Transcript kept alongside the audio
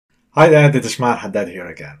Hi there, this is Mar Haddad here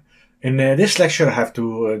again. In this lecture, I have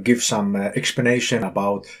to give some explanation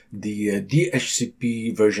about the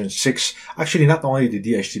DHCP version 6. Actually, not only the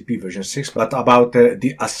DHCP version 6, but about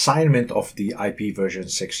the assignment of the IP version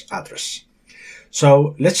 6 address.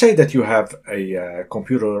 So let's say that you have a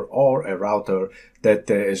computer or a router that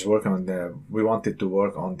is working on we want it to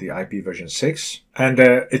work on the IP version 6, and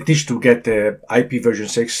it needs to get the IP version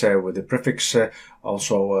 6 with the prefix,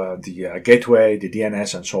 also the gateway, the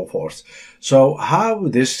DNS, and so forth. So how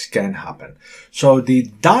this can happen? So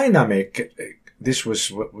the dynamic, this was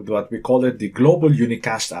what we call it, the global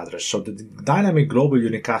unicast address. So the dynamic global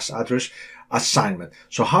unicast address assignment.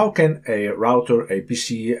 So how can a router, a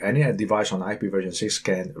PC, any device on IP version 6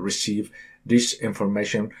 can receive this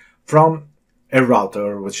information from a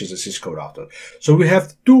router, which is a Cisco router? So we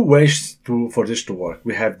have two ways for this to work.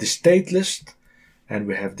 We have the stateless and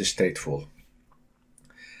we have the stateful.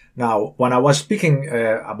 Now, when I was speaking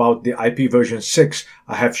about the IP version 6,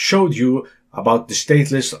 I have showed you about the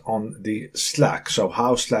stateless on the Slack. So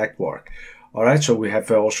how Slack work. All right, so we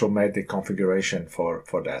have also made the configuration for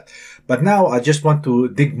that. But now I just want to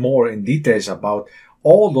dig more in details about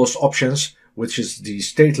all those options, which is the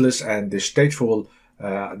stateless and the stateful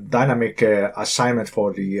dynamic assignment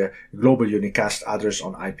for the global unicast address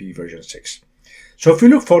on IP version 6. So if you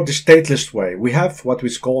look for the stateless way, we have what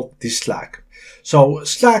is called the Slack. So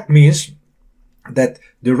Slack means that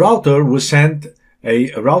the router will send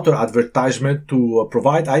a router advertisement to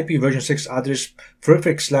provide IP version 6 address,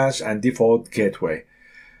 prefix lands, and default gateway.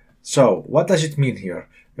 So what does it mean here?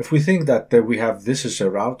 If we think that we have this is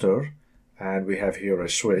a router, and we have here a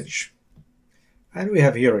switch, and we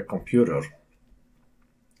have here a computer.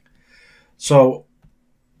 So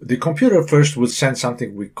the computer first will send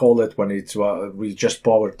something, we call it when it's we just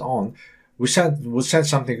power it on. We'll send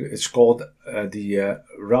something, it's called the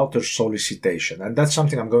router solicitation. And that's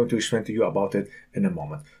something I'm going to explain to you about it in a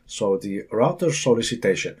moment. So the router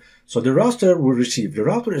solicitation. So the router will receive, the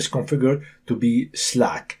router is configured to be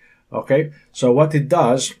Slack. Okay, so what it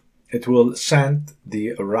does, it will send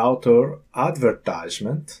the router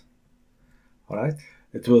advertisement. All right,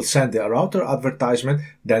 it will send the router advertisement.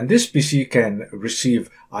 Then this PC can receive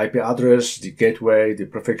IP address, the gateway, the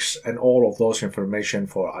prefix, and all of those information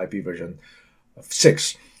for IP version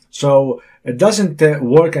 6. So it doesn't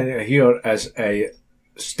work here as a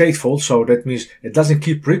stateful. So that means it doesn't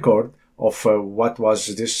keep record of what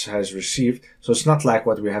was this has received. So it's not like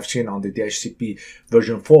what we have seen on the DHCP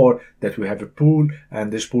version 4, that we have a pool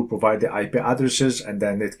and this pool provide the IP addresses and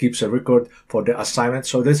then it keeps a record for the assignment.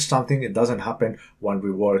 So that's something it doesn't happen when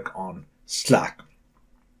we work on Slack.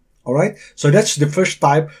 All right, so that's the first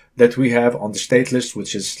type that we have on the stateless,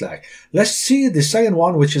 which is Slack. Let's see the second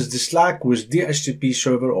one, which is the Slack with DHCP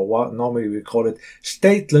server, or what normally we call it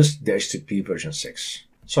stateless DHCP version 6.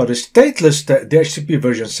 So the stateless DHCP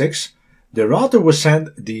version 6, the router will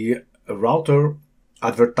send the router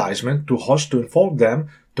advertisement to host to inform them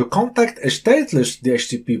to contact a stateless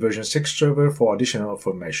DHCP version 6 server for additional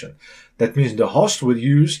information. That means the host will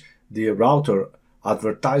use the router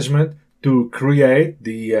advertisement to create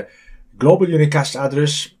the global unicast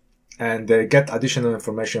address and get additional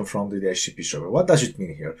information from the DHCP server. What does it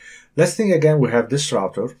mean here? Let's think again, we have this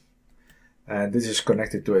router, and this is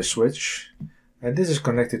connected to a switch, and this is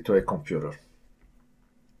connected to a computer.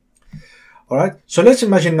 All right, so let's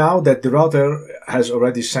imagine now that the router has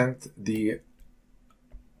already sent the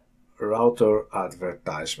router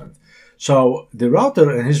advertisement. So the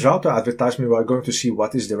router and his router advertisement, we are going to see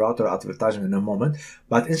what is the router advertisement in a moment.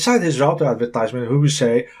 But inside his router advertisement, he will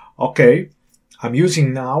say, okay, I'm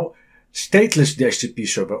using now stateless DHCP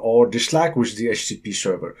server or the Slack with DHCP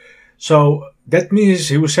server. So that means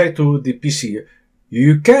he will say to the PC,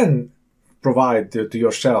 you can provide to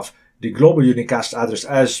yourself the global unicast address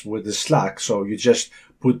as with the Slack. So you just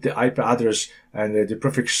put the IP address and the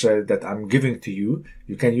prefix that I'm giving to you.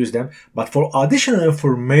 You can use them. But for additional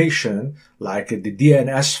information, like the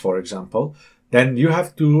DNS, for example, then you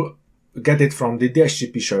have to get it from the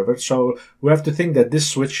DHCP server. So we have to think that this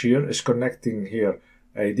switch here is connecting here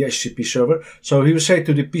a DHCP server. So he will say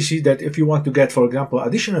to the PC that if you want to get, for example,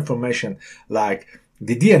 additional information like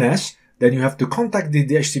the DNS, then you have to contact the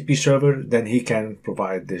DHCP server, then he can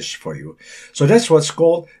provide this for you. So that's what's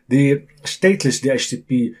called the stateless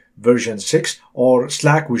DHCP version 6 or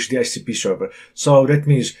Slack with DHCP server. So that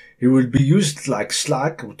means he will be used like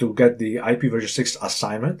Slack to get the IP version 6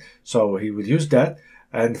 assignment. So he will use that.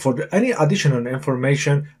 And for any additional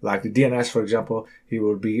information, like the DNS, for example, he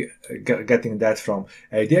will be getting that from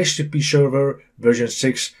a DHCP server version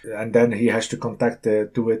 6, and then he has to contact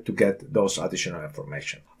to it to get those additional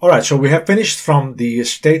information. All right, so we have finished from the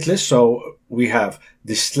stateless. So we have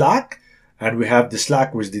the Slack, and we have the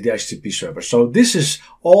Slack with the DHCP server. So this is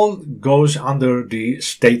all goes under the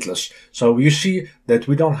stateless. So you see that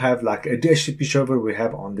we don't have like a DHCP server we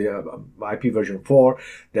have on the IP version 4,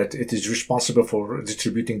 that it is responsible for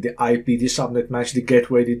distributing the IP, the subnet match, the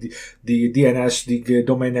gateway, the DNS, the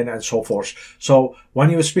domain name, and so forth. So when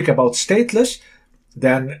you speak about stateless,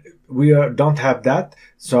 then we don't have that.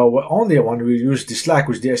 So only when we use the Slack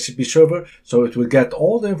with the DHCP server, so it will get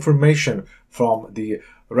all the information from the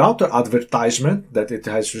router advertisement that it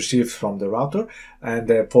has received from the router, and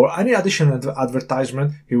for any additional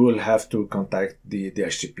advertisement, he will have to contact the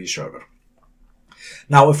DHCP server.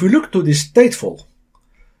 Now, if we look to the stateful,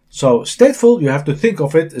 so stateful, you have to think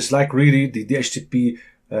of it as like really the DHCP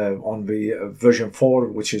on the version 4,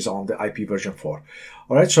 which is on the IP version 4.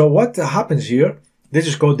 All right, so what happens here? This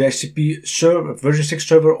is called DHCP server version 6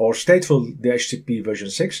 server, or stateful DHCP version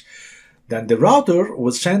 6. Then the router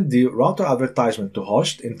will send the router advertisement to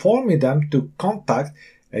host, informing them to contact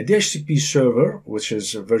a DHCP server, which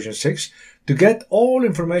is version 6, to get all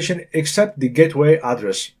information except the gateway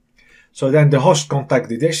address. So then the host contact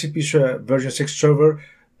the DHCP version 6 server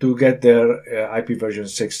to get their IP version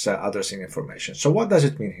 6 addressing information. So what does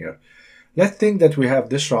it mean here? Let's think that we have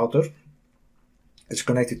this router. It's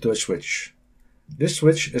connected to a switch. This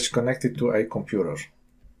switch is connected to a computer.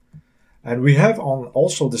 And we have on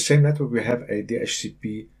also the same network, we have a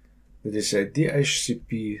DHCP, that is a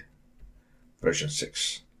DHCP version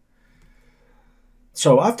 6.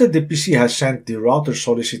 So after the PC has sent the router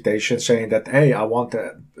solicitation saying that, hey, I want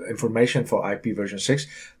information for IP version 6,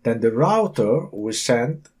 then the router will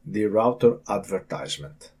send the router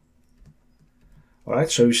advertisement. All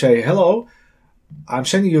right, so you say, hello, I'm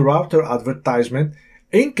sending you router advertisement.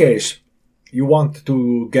 In case you want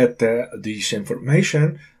to get this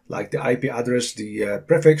information, like the IP address, the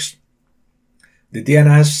prefix, the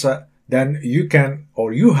DNS, then you can,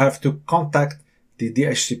 or you have to contact the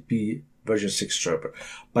DHCP version 6 server.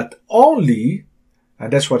 But only,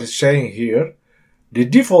 and that's what it's saying here, the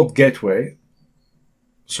default gateway.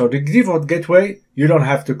 So the default gateway, you don't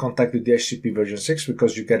have to contact the DHCP version 6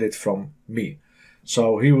 because you get it from me.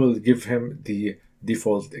 So he will give him the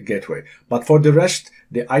default gateway. But for the rest,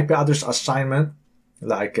 the IP address assignment,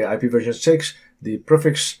 like IP version 6, the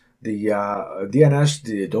prefix, the DNS,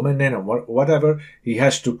 the domain name, and whatever, he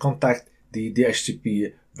has to contact the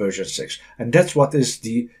DHCP version 6. And that's what is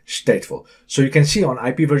the stateful. So you can see on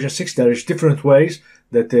IP version 6, there is different ways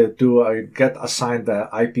that to get assigned the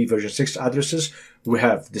IP version 6 addresses. We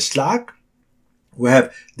have the Slack, we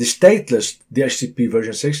have the stateless DHCP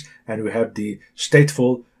version 6, and we have the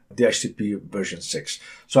stateful DHCP version 6.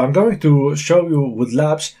 So I'm going to show you with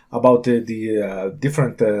labs about the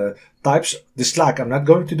different types. The Slack, I'm not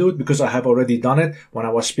going to do it because I have already done it. When I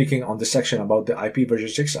was speaking on the section about the IP version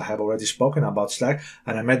 6, I have already spoken about Slack,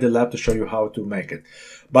 and I made the lab to show you how to make it.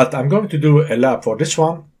 But I'm going to do a lab for this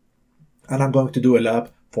one, and I'm going to do a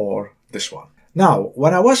lab for this one. Now,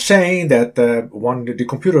 when I was saying that when the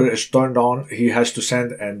computer is turned on, he has to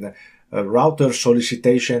send a router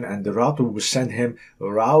solicitation, and the router will send him a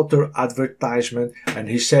router advertisement, and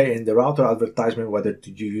he say in the router advertisement whether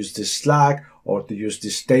to use the Slack or to use the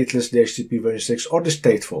stateless DHCP version 6 or the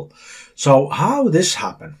stateful. So how this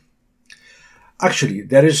happen? Actually,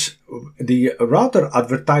 there is the router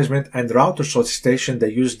advertisement and router solicitation.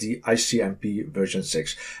 They use the ICMP version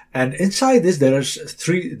 6. And inside this, there is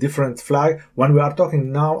 3 different flags when we are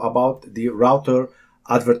talking now about the router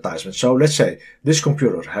advertisement. So let's say this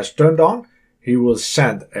computer has turned on. He will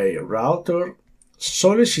send a router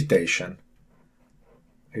solicitation.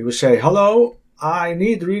 He will say, hello, I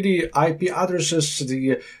need really IP addresses,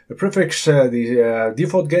 the prefix, the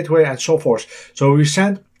default gateway, and so forth. So we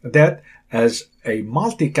send that as a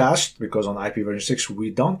multicast, because on IP version 6 we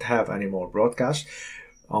don't have any more broadcast.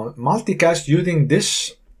 On multicast using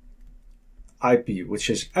this IP, which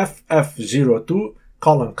is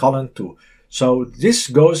FF02:::2. So this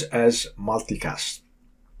goes as multicast.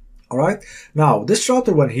 All right. Now this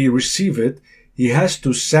router, when he receives it, he has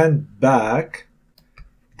to send back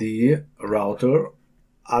the router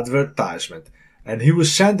advertisement, and he will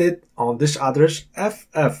send it on this address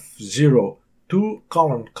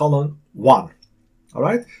FF02:::1. All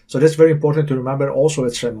right. So that's very important to remember. Also,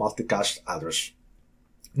 it's a multicast address.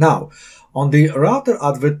 Now, on the router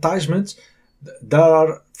advertisements, there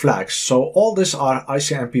are flags. So all these are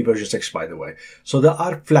ICMP version 6, by the way. So there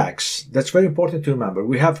are flags. That's very important to remember.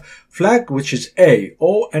 We have flag, which is A,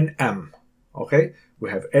 O, and M. Okay? We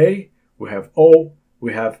have A, we have O,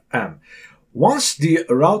 we have M. Once the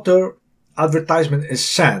router advertisement is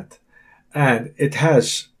sent and it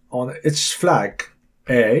has on its flag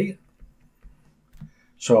A,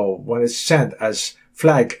 so when it's sent as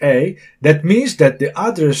flag A, that means that the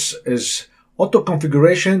address is auto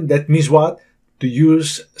configuration. That means what? To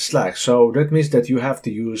use Slack. So that means that you have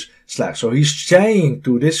to use Slack. So he's saying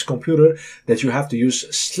to this computer that you have to use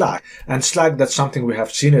Slack. And Slack, that's something we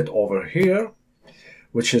have seen it over here,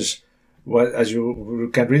 which is, well, as you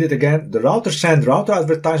can read it again, the router send router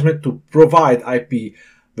advertisement to provide IP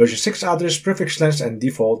version 6 address, prefix length, and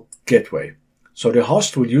default gateway. So the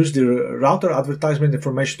host will use the router advertisement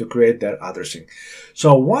information to create their addressing.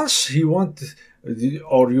 So once he wants,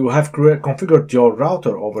 or you have configured your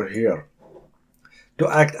router over here to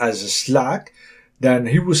act as a Slack, then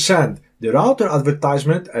he will send the router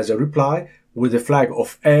advertisement as a reply with the flag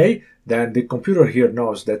of A. Then the computer here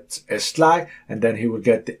knows that's a Slack, and then he will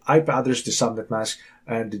get the IP address, the subnet mask,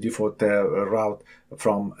 and the default route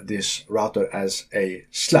from this router as a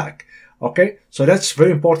Slack. Okay, so that's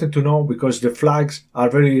very important to know, because the flags are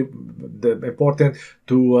very important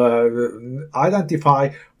to identify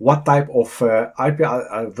what type of IP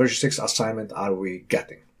version 6 assignment are we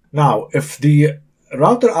getting. Now, if the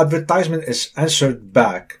router advertisement is answered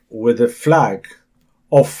back with a flag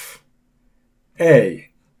of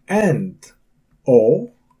A and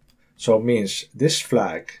O, so means this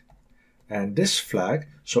flag and this flag,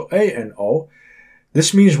 so A and O,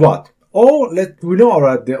 this means what? O, we know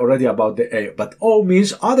already about the A, but O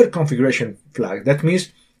means other configuration flag. That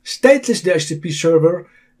means stateless DHCP server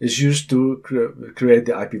is used to create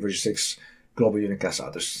the IP version 6 global unicast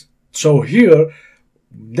address. So here,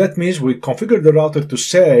 that means we configure the router to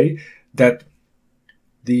say that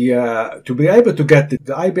to be able to get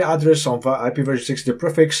the IP address of IP version 6, the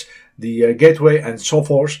prefix, the gateway, and so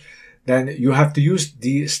forth, then you have to use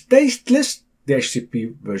the stateless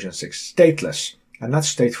DHCP version 6, stateless, and not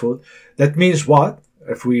stateful. That means what?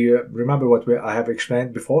 If we remember what I have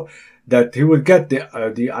explained before, that he will get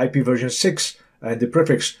the IP version 6 and the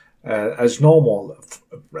prefix as normal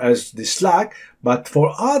as the Slack, but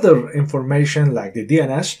for other information like the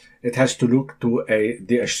DNS, it has to look to a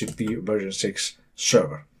DHCP version 6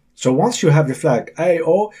 server. So once you have the flag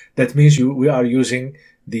AO, that means we are using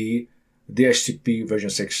the DHCP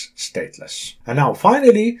version 6 stateless. And now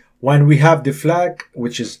finally, when we have the flag,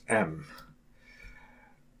 which is M.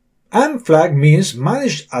 M flag means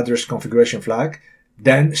managed address configuration flag.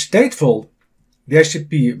 Then stateful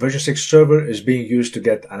DHCP version 6 server is being used to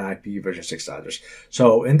get an IP version 6 address.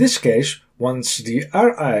 So in this case, once the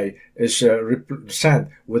RA is sent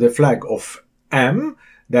with a flag of M,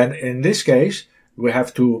 then in this case, we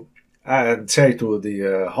have to say to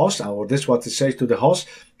the host, or this is what it says to the host,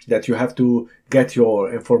 that you have to get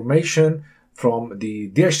your information from the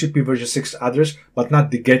DHCP version 6 address, but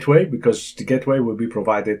not the gateway, because the gateway will be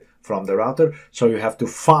provided from the router. So you have to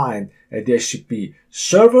find a DHCP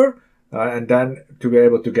server and then to be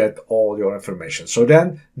able to get all your information. So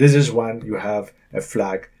then this is when you have a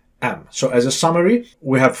flag M. So as a summary,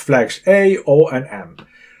 we have flags A, O, and M.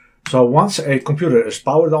 So once a computer is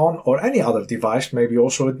powered on, or any other device, maybe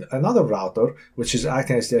also another router, which is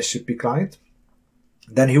acting as the DHCP client,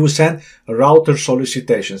 then he will send a router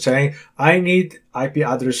solicitation saying, I need IP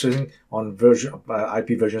addressing on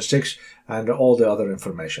IP version 6 and all the other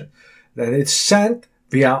information. Then it's sent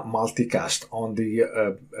via multicast on the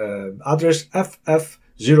address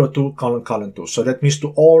FF02::2. So that means to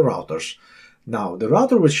all routers. Now, the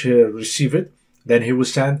router which receive it, then he will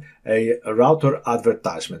send a router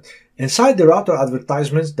advertisement. Inside the router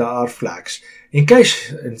advertisements, there are flags. In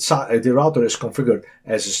case inside the router is configured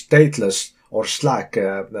as a stateless or Slack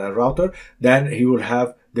router, then he will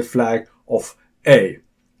have the flag of A.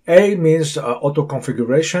 A means auto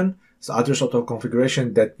configuration, it's address auto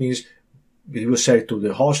configuration. That means he will say to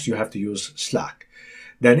the host, you have to use Slack.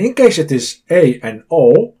 Then in case it is A and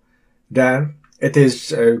O, then it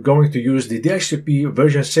is going to use the DHCP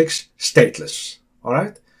version 6 stateless. All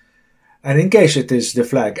right. And in case it is the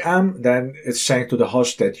flag M, then it's saying to the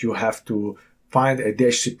host that you have to find a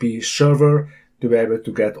DHCP server to be able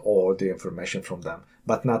to get all the information from them,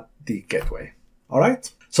 but not the gateway. All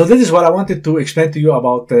right. So this is what I wanted to explain to you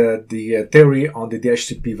about the theory on the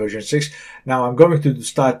DHCP version 6. Now I'm going to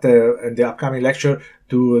start in the upcoming lecture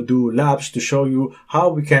to do labs to show you how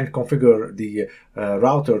we can configure the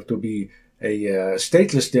router to be a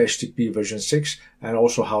stateless DHCP version 6, and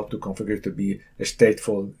also how to configure to be a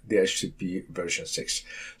stateful DHCP version 6.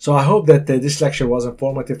 So I hope that this lecture was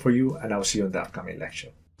informative for you, and I'll see you in the upcoming lecture.